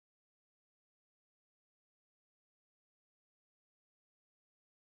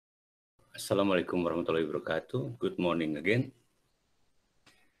Assalamualaikum warahmatullahi wabarakatuh. Good morning again.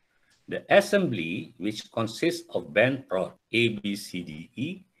 The assembly, which consists of bent rod A, B, C, D,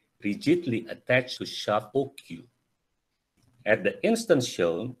 E, rigidly attached to shaft OQ. At the instant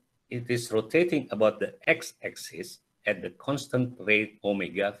shown, it is rotating about the x-axis at the constant rate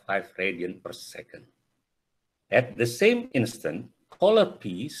omega 5 radian per second. At the same instant, collar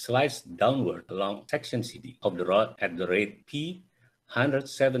P slides downward along section CD of the rod at the rate P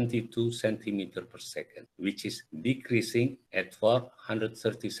 172 centimeter per second, which is decreasing at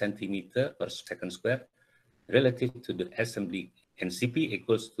 430 centimeter per second square relative to the assembly, and Cp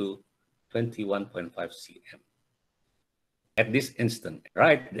equals to 21.5 cm. At this instant,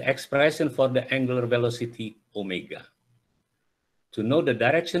 write the expression for the angular velocity omega. To know the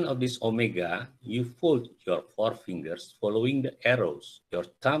direction of this omega, you fold your forefingers following the arrows. Your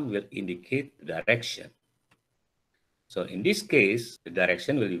thumb will indicate the direction. So in this case, the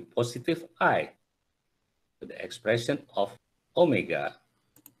direction will be positive I. So the expression of omega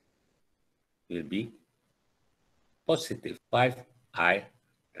will be positive 5I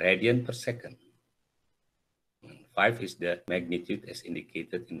radian per second. 5 is the magnitude as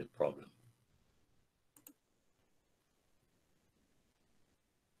indicated in the problem.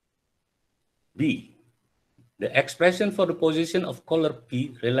 B. The expression for the position of collar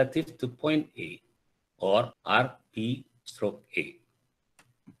P relative to point A, or RP stroke A,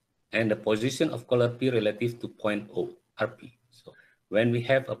 and the position of collar P relative to point O, RP. So when we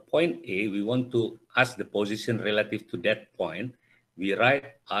have a point A, we want to ask the position relative to that point, we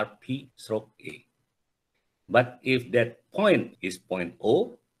write RP stroke A. But if that point is point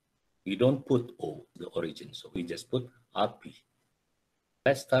O, we don't put O, the origin, so we just put RP.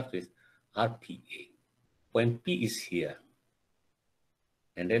 Let's start with RPA. Point P is here.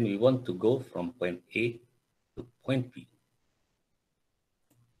 And then we want to go from point A to point P.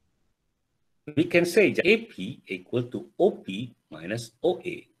 We can say AP equal to OP minus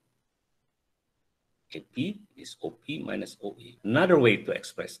OA. AP is OP minus OA. Another way to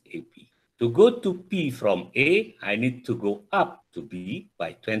express AP. To go to P from A, I need to go up to B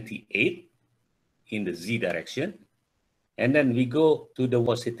by 28 in the Z direction. And then we go to the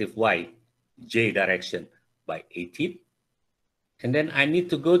positive Y, J direction by 18. And then I need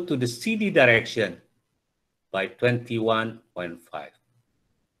to go to the CD direction by 21.5.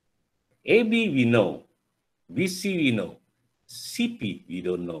 AB we know, BC we know, CP we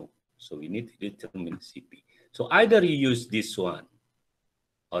don't know. So we need to determine CP. So either you use this one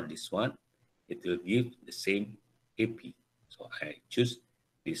or this one, it will give the same AP. So I choose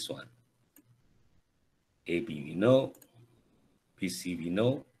this one. AB we know, BC we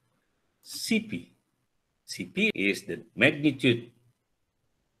know, CP. CP is the magnitude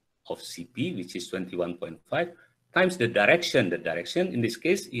of CP, which is 21.5, times the direction. The direction in this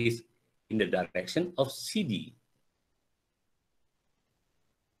case is in the direction of CD.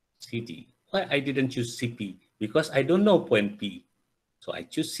 CD. Why I didn't choose CP? Because I don't know point P. So I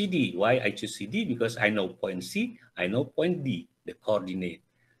choose CD. Why I choose CD? Because I know point C, I know point D, the coordinate.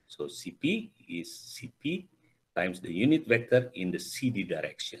 So CP is CP times the unit vector in the CD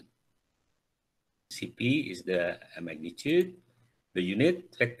direction. CP is the magnitude. The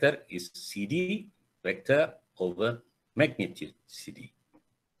unit vector is CD vector over magnitude CD.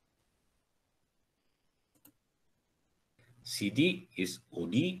 CD is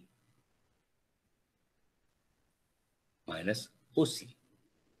OD minus OC.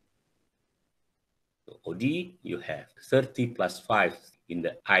 So OD, you have 30 plus 5 in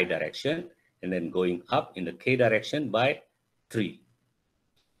the I direction, and then going up in the K direction by 3.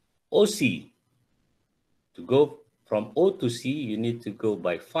 OC, to go from O to C, you need to go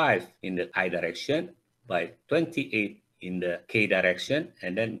by 5 in the I direction, by 28 in the K direction,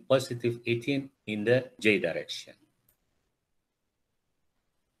 and then positive 18 in the J direction.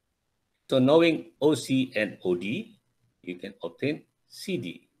 So knowing OC and OD, you can obtain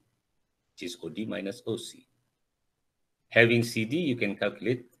CD, which is OD minus OC. Having CD, you can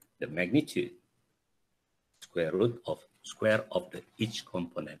calculate the magnitude, square root of each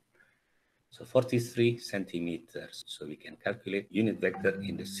component. So 43 centimeters. So we can calculate unit vector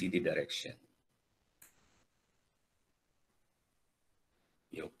in the CD direction.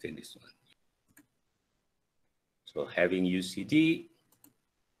 You obtain this one. So having UCD,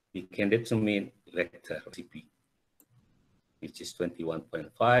 we can determine vector CP, which is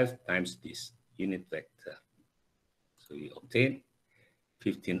 21.5 times this unit vector. So we obtain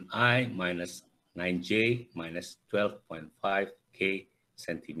 15I minus 9J minus 12.5 K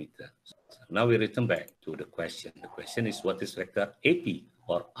centimeter. So now we return back to the question. The question is, what is vector AP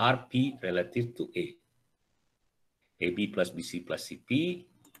or RP relative to A? AB plus BC plus CP,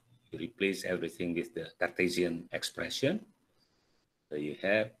 You replace everything with the Cartesian expression. So you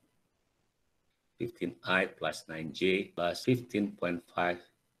have 15I plus 9J plus 15.5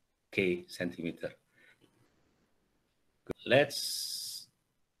 K centimeter. Let's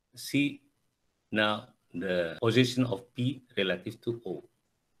see now the position of P relative to O.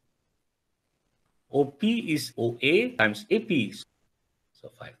 OP is OA times AP.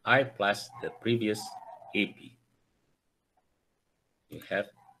 So 5I plus the previous AP. You have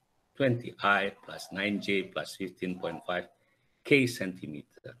 20I plus 9J plus 15.5 K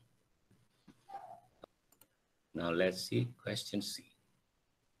centimeter. Now let's see question C.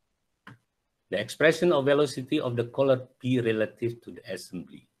 The expression of velocity of the color P relative to the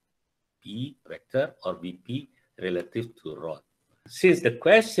assembly. P vector or VP relative to rod. Since the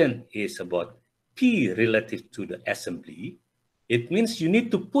question is about P relative to the assembly, it means you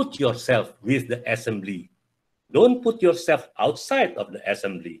need to put yourself with the assembly. Don't put yourself outside of the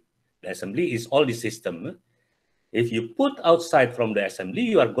assembly. The assembly is all the system. If you put outside from the assembly,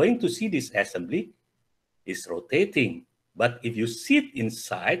 you are going to see this assembly is rotating. But if you sit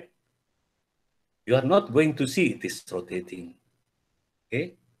inside, you are not going to see it is rotating.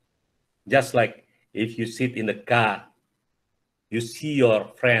 Okay? Just like if you sit in the car, you see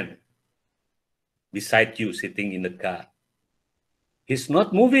your friend beside you sitting in the car. He's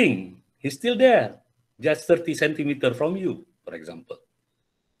not moving. He's still there, just 30 centimeters from you, for example.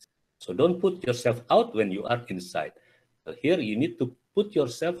 So don't put yourself out when you are inside. So here you need to put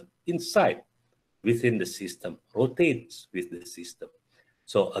yourself inside within the system, rotates with the system.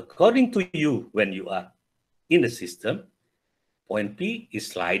 So according to you, when you are in the system, point P is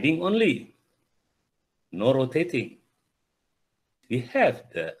sliding only, no rotating. We have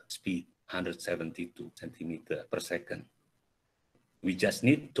the speed 172 centimeters per second. We just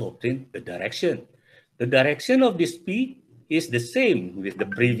need to obtain the direction. The direction of this P is the same with the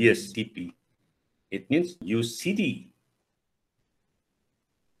previous CP. It means UCD.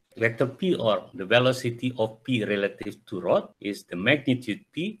 Vector P, or the velocity of P relative to rod, is the magnitude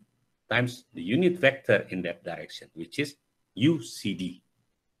P times the unit vector in that direction, which is UCD.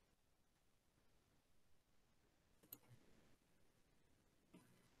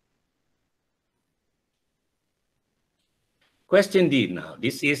 Question D now.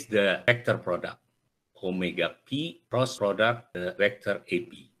 This is the vector product. Omega P cross product the vector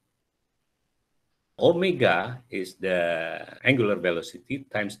AP. Omega is the angular velocity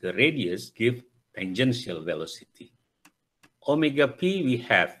times the radius give tangential velocity. Omega P we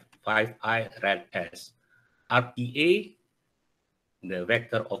have 5I rad S. RPA, the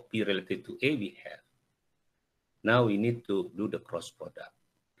vector of P relative to A we have. Now we need to do the cross product.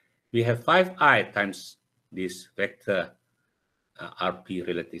 We have 5I times this vector RP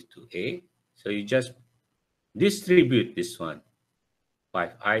relative to A. So you just distribute this one,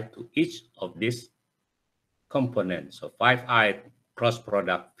 5I to each of these components. So 5I cross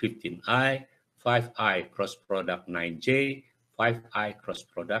product 15I, 5I cross product 9J, 5I cross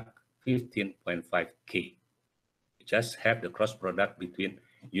product 15.5K. You just have the cross product between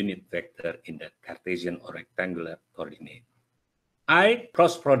unit vector in the Cartesian or rectangular coordinate. I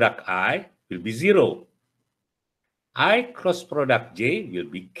cross product I will be 0. I cross product J will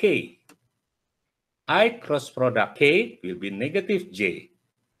be K. I cross product K will be negative J.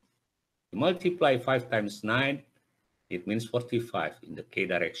 Multiply 5 times 9, it means 45 in the K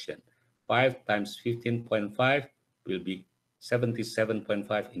direction. 5 times 15.5 will be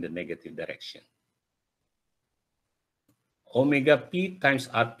 77.5 in the negative direction. Omega P times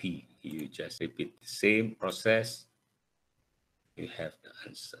RP. You just repeat the same process. You have the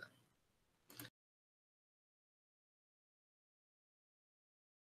answer.